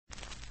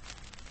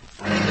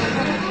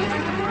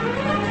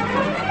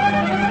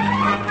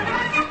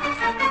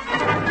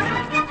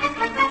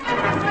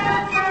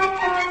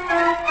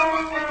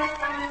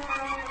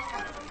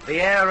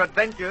Air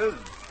Adventures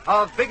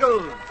of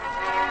Biggles.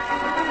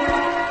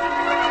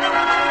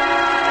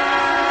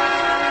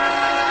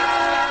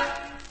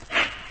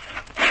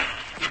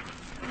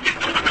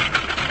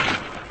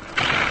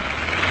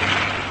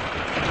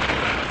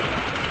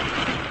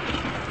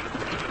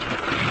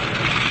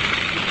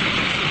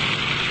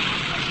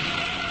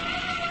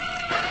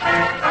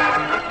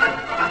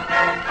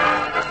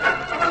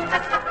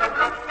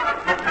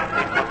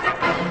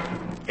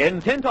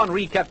 Intent on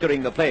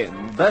recapturing the plane,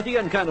 Bertie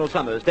and Colonel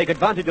Summers take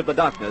advantage of the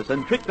darkness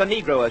and trick the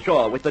Negro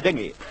ashore with the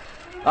dinghy.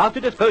 After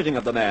disposing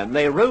of the man,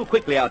 they row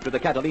quickly out to the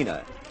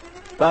Catalina.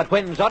 But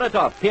when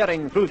Zoratov,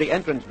 peering through the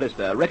entrance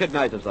blister,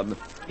 recognizes them,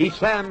 he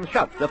slams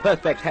shut the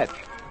Perspex hatch,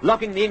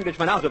 locking the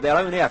Englishmen out of their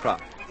own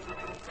aircraft.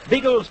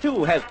 Biggles,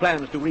 too, has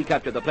plans to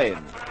recapture the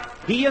plane.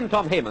 He and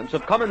Tom Haymans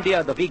have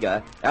commandeered the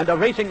Vega and are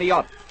racing the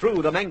yacht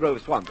through the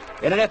mangrove swamp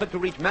in an effort to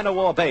reach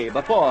Man-O-War Bay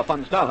before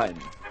von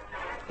Stahlheim.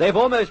 They've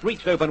almost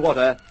reached open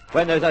water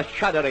when there's a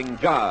shuddering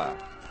jar.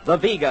 The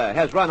Vega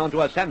has run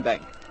onto a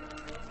sandbank.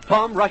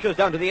 Tom rushes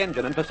down to the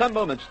engine, and for some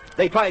moments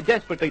they try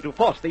desperately to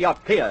force the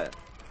yacht clear.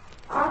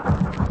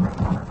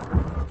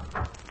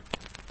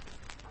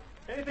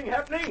 Anything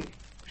happening?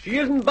 She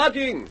isn't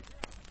budging.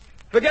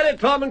 Forget it,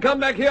 Tom, and come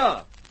back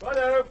here.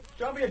 Righto.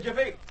 Show me a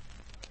jiffy.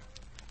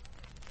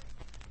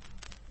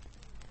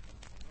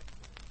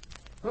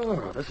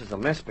 Oh, this is a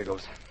mess,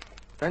 Biggles.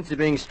 Fancy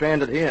being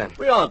stranded here.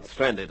 We aren't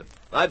stranded.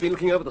 I've been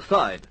looking over the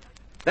side.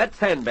 That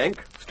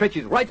sandbank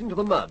stretches right into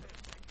the mud.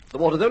 The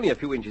water's only a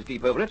few inches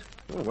deep over it.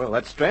 Oh, well,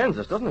 that strands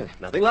us, doesn't it?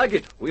 Nothing like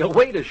it. We'll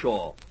wade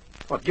ashore.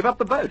 What, give up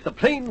the boat? The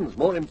plane's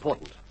more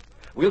important.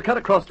 We'll cut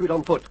across to it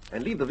on foot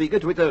and leave the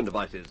Vega to its own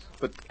devices.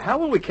 But how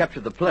will we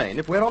capture the plane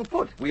if we're on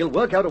foot? We'll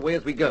work out a way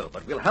as we go,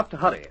 but we'll have to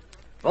hurry.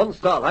 Von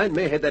Stahlheim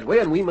may head that way,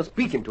 and we must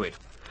beat him to it.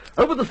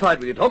 Over the side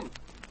with you, Tom.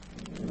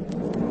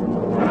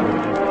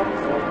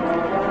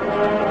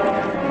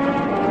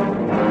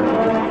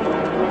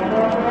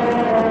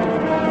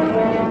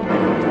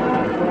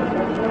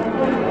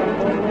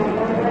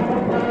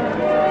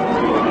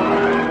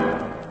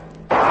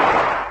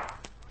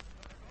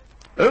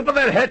 Open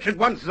that hatch at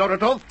once,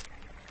 Zoratov.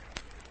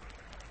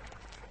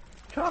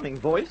 Charming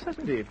voice,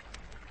 hasn't he?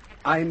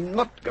 I'm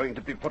not going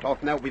to be put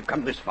off now we've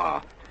come this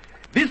far.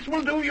 This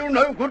will do you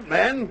no good,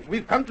 man.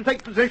 We've come to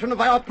take possession of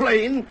our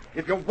plane.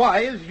 If you're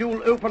wise,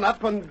 you'll open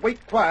up and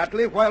wait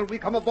quietly while we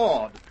come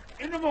aboard.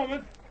 In a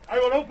moment, I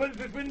will open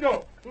this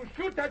window to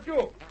shoot at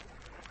you.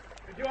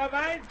 If you are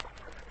wise,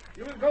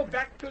 you will go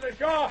back to the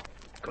shore.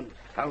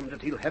 Confound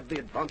it, he'll have the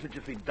advantage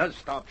if he does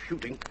start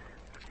shooting.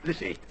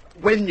 Lissy,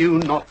 when you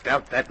knocked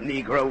out that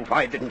Negro,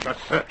 why didn't you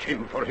search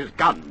him for his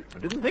gun? I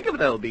didn't think of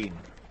it, Elbean.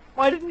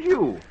 Why didn't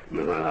you?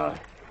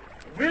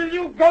 Will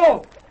you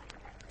go?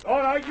 Or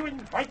are you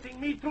inviting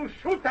me to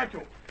shoot at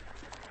you?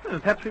 Well,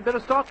 perhaps we'd better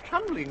start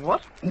trundling,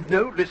 what?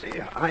 No,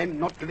 Lissy, I'm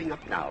not giving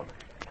up now.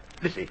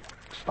 Lissy,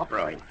 stop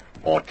rowing,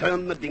 or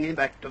turn the dinghy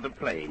back to the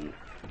plane.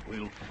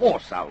 We'll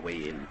force our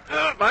way in.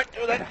 Might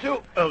do that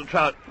too, old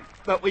trout.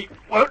 But we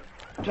won't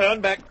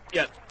turn back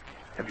yet.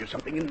 Have you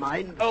something in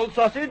mind? Old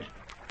sausage,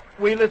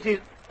 we Lissies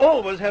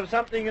always have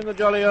something in the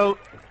jolly old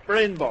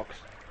brain box.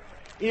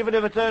 Even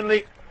if it's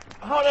only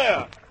hot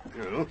air.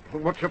 Oh,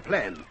 what's your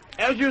plan?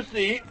 As you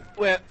see,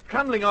 we're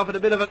trundling off at a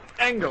bit of an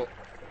angle.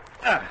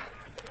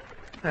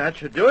 That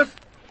should do us.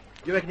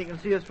 Do you reckon you can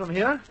see us from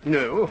here?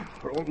 No,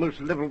 we're almost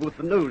level with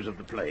the nose of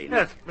the plane.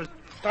 Yes,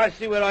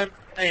 precisely where I'm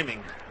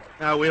aiming.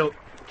 Now we'll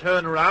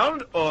turn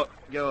around, or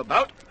go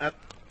about,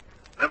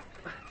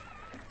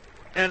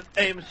 and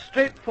aim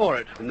straight for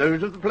it. The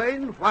nose of the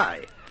plane?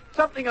 Why?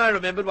 Something I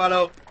remembered while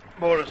old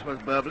Boris was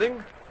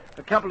burbling.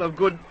 A couple of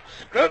good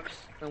strokes,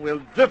 and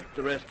we'll drift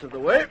the rest of the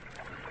way.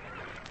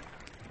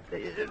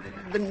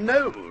 The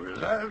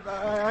nose?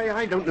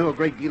 I don't know a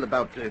great deal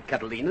about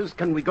Catalinas.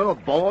 Can we go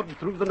aboard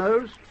through the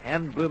nose?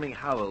 Hand booming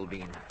how,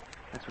 Elbean?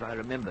 That's what I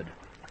remembered.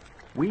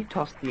 We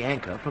tossed the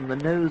anchor from the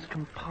nose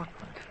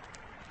compartment.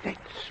 That's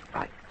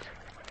right.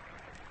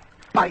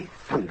 By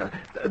thunder,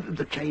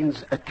 the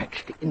chain's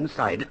attached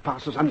inside. It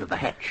passes under the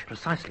hatch.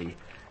 Precisely.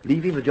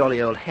 Leaving the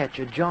jolly old hatch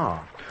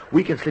ajar.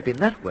 We can slip in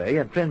that way,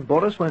 and friend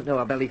Boris won't know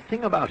a belly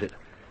thing about it.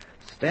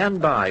 Stand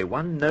by.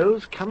 One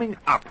nose coming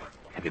up.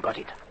 Have you got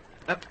it?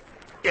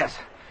 Yes.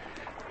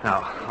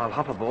 Now, I'll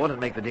hop aboard and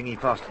make the dinghy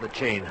fast to the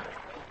chain.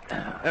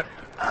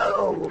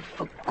 Oh,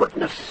 for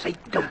goodness sake,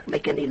 don't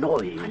make any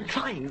noise. I'm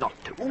trying not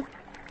to.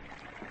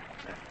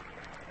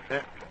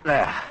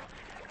 There.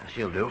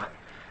 She'll do.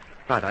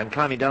 Right, I'm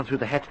climbing down through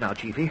the hatch now,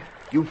 Chiefy.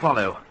 You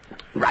follow.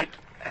 Right.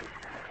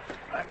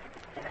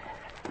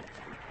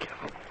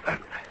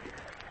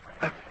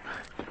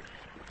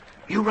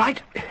 You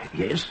right?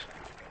 Yes.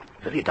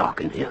 Very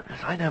dark in here. Yes,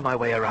 I know my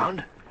way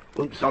around.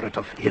 Won't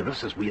Zoratov hear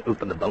us as we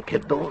open the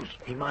bulkhead doors?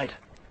 He might.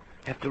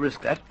 Have to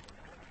risk that.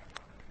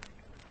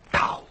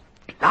 Now,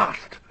 at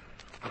last.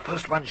 The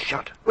first one's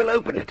shut. We'll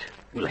open it.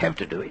 We'll have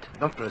to do it.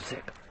 Not for a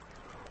sec.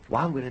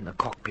 While we're in the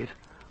cockpit,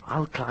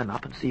 I'll climb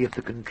up and see if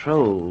the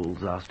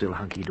controls are still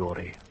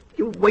hunky-dory.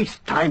 You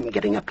waste time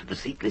getting up to the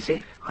seat,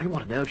 Lissy. I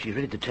want to know if she's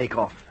ready to take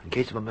off, in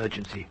case of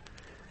emergency.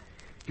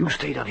 You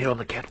stay down here on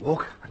the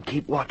catwalk and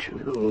keep watch.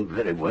 Oh,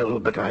 very well,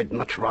 but I'd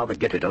much rather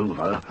get it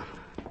over.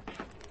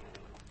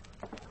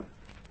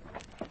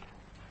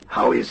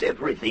 How is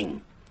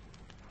everything?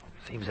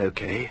 Seems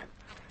okay.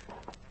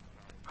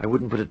 I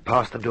wouldn't put it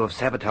past them to have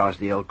sabotaged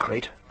the old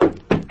crate.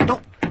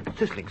 No!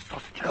 Sizzling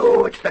sausages.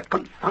 Oh, it's that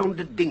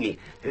confounded dinghy.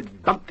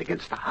 It bumped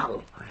against the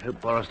hull. I hope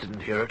Boris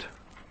didn't hear it.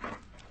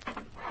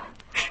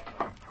 Shh!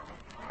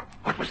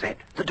 What was that?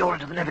 The door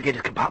into the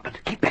navigator's compartment.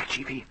 Keep back,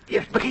 Chiefy.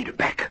 Yes, but keep it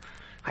back.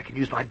 I can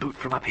use my boot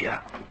from up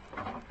here.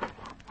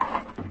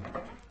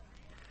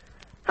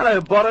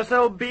 Hello, Boris,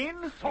 old bean.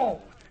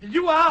 So,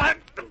 you are...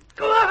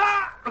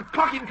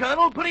 Clock him,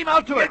 Colonel. Put him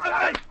out to it.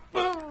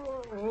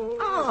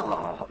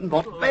 Ah,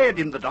 not bad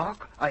in the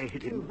dark. I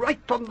hit him right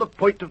on the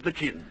point of the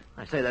chin.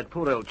 I say, that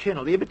poor old chin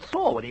will be a bit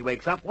sore when he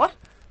wakes up. What?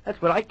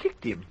 That's where I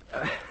kicked him.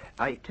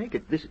 I take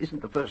it this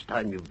isn't the first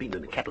time you've been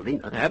in a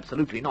Catalina.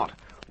 Absolutely not.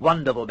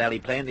 Wonderful belly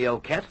plane, the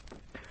old cat.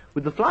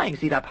 With the flying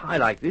seat up high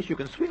like this, you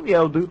can swing the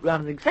old boot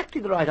round in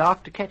exactly the right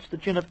arc to catch the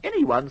chin of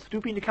anyone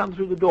stooping to come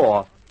through the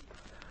door.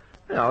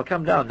 Now, I'll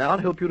come down now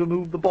and help you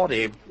remove the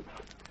body.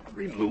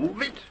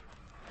 Remove it?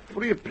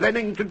 What are you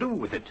planning to do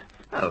with it?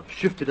 Oh,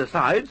 shift it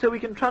aside so we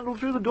can trundle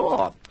through the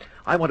door.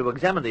 I want to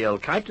examine the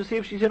old kite to see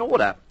if she's in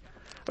order.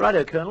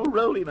 Righto, Colonel,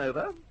 roll him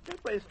over.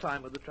 Don't waste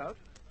time with the trout.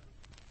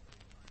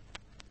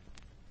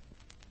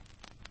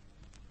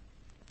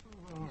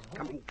 He's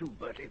coming to,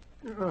 Bertie.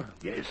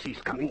 Yes, he's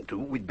coming to.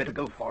 We'd better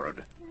go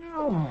forward.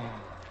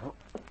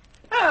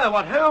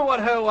 What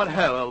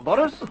ho, old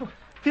Boris.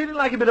 Feeling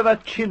like a bit of a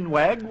chin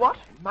wag, what?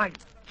 My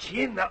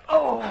chin...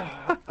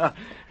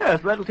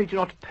 Yes, that'll teach you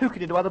not to poke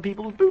it into other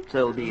people's boots,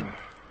 old bean.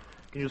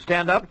 Can you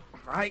stand up?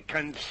 I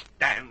can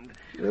stand.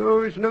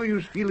 Oh, it's no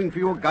use feeling for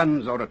your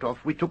gun, Zoratov.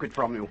 We took it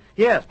from you.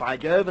 Yes, by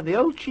Jove, and the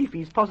old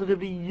chiefy's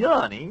positively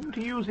yearning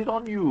to use it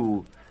on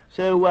you.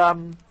 So,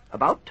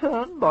 about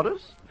turn,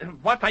 Boris.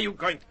 What are you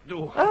going to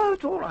do? Oh,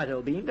 it's all right,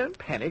 old bean. Don't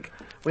panic.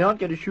 We aren't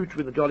going to shoot you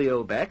in the jolly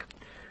old back.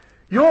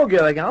 You're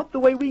going out the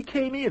way we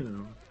came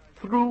in,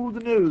 through the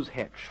nose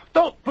hatch.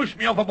 Don't push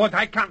me overboard.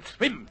 I can't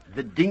swim.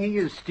 The dinghy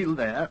is still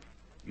there.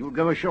 You'll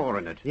go ashore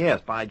in it. Yes,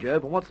 by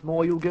Jove, and what's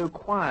more, you'll go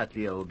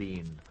quietly, old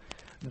bean.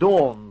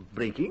 Dawn's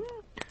breaking,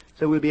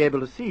 so we'll be able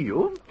to see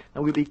you,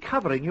 and we'll be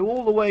covering you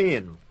all the way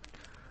in.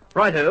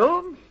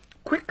 Righto,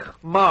 quick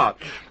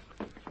march.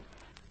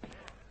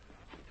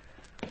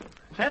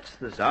 That's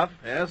the stuff,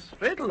 yes,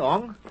 straight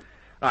along.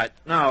 Right,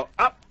 now,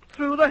 up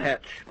through the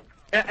hatch.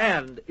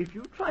 And if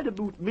you try to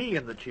boot me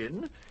in the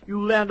chin,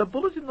 you'll land a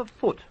bullet in the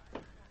foot.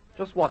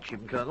 Just watch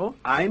him, Colonel.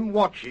 I'm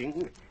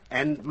watching,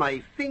 and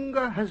my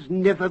finger has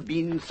never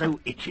been so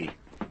itchy.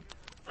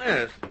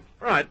 Yes,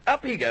 right,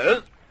 up he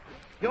goes.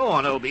 Go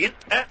on, old bean.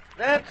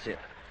 That's it.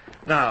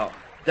 Now,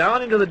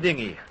 down into the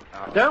dinghy.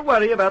 Don't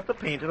worry about the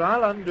painter,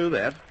 I'll undo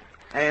that.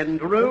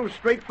 And row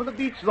straight for the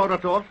beach,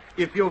 Zoratov.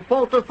 If you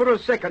falter for a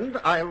second,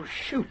 I'll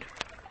shoot.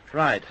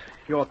 Right,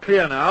 you're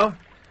clear now.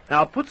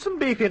 Now put some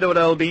beef into it,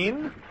 old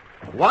bean.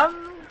 1,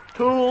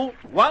 2,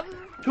 1,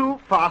 2.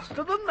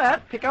 Faster than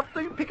that. Pick up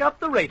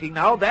the rating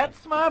now.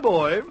 That's my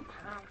boy.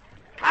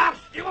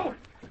 Cast you!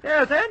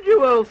 Yes, and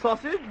you, old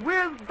sausage,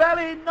 with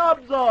belly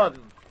knobs on.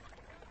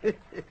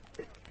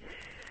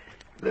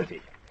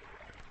 Bertie,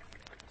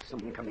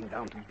 someone coming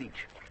down to the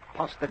beach,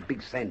 past that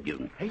big sand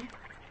dune. Hey?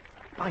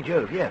 By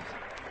Jove, yes.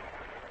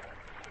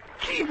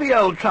 Chiefy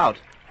old trout.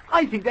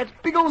 I think that's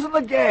Biggles and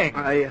the gang.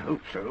 I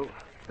hope so.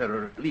 There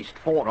are at least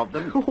 4 of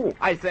them. Oh,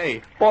 I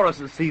say, Boris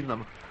has seen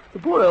them. The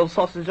poor old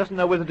sausage doesn't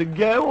know whether to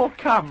go or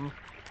come.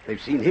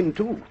 They've seen him,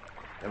 too.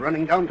 They're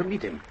running down to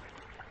meet him.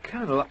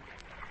 Colonel...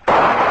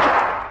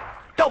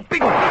 Oh,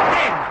 Biggles!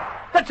 Man!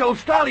 That's old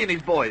Starley and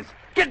his boys.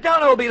 Get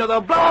down, old bean, or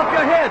they'll blow off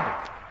your head.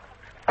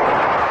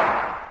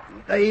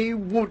 They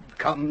would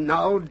come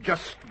now,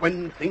 just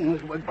when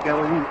things were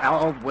going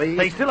our way.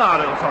 They still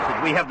are, old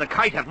sausage. We have the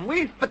kite, haven't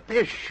we? But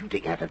they're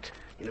shooting at it.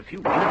 In a few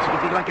minutes,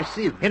 it'll be like a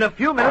sieve. In a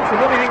few minutes, the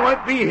bloody thing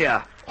won't be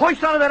here.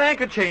 Hoist onto that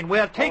anchor chain.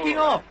 We're taking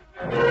off.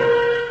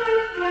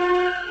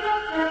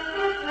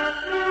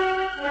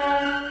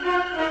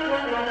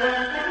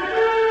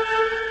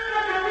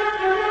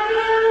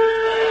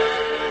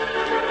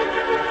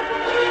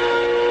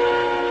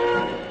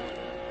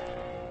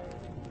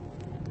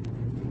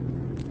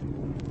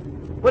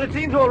 Well, it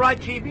seems all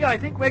right, Chiefy. I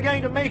think we're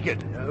going to make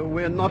it.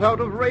 We're not out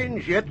of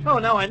range yet. Oh,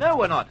 no, I know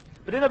we're not.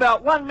 But in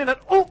about 1 minute...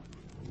 Oh!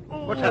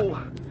 What's that?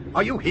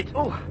 Are you hit?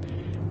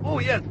 Oh,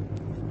 yes.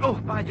 Oh,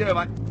 by Jove,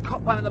 I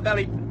caught one in the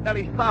belly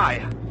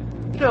thigh.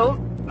 Still,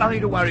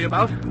 nothing to worry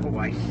about. Oh,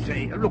 I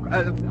say. Look,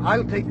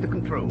 I'll take the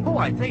control. Oh,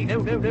 I say,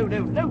 no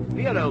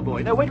fear, old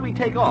boy. No, wait till we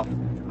take off.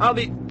 I'll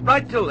be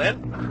right till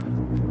then.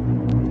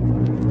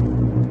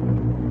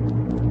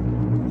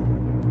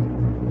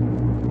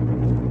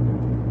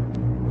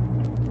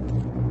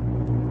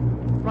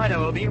 Right,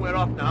 old bean, we're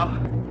off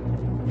now.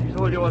 She's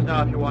all yours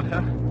now if you want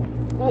her.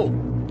 Oh,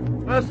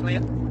 personally,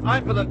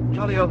 I'm for the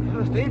jolly old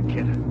first aid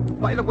kit.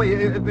 By the way,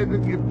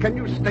 can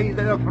you stay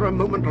there for a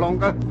moment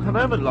longer? A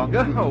moment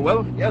longer? Oh,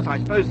 well, yes, I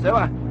suppose so.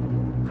 I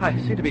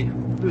seem to be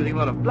Losing a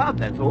lot of blood,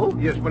 that's all.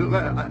 Yes, well,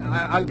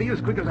 I'll be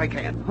as quick as I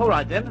can. All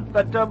right, then.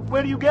 But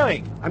where are you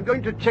going? I'm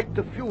going to check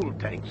the fuel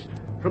tanks.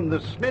 From the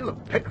smell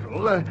of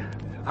petrol,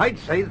 I'd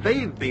say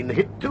they've been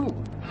hit too.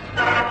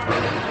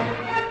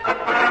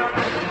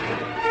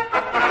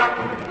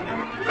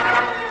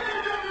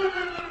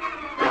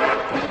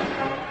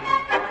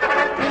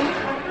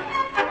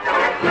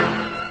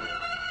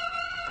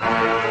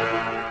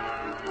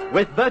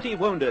 With Bertie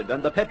wounded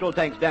and the petrol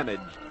tanks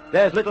damaged,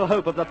 there's little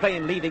hope of the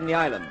plane leaving the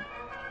island.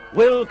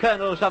 Will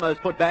Colonel Summers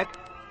put back?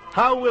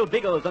 How will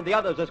Biggles and the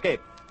others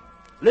escape?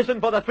 Listen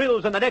for the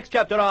thrills in the next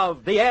chapter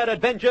of The Air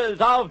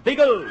Adventures of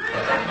Biggles.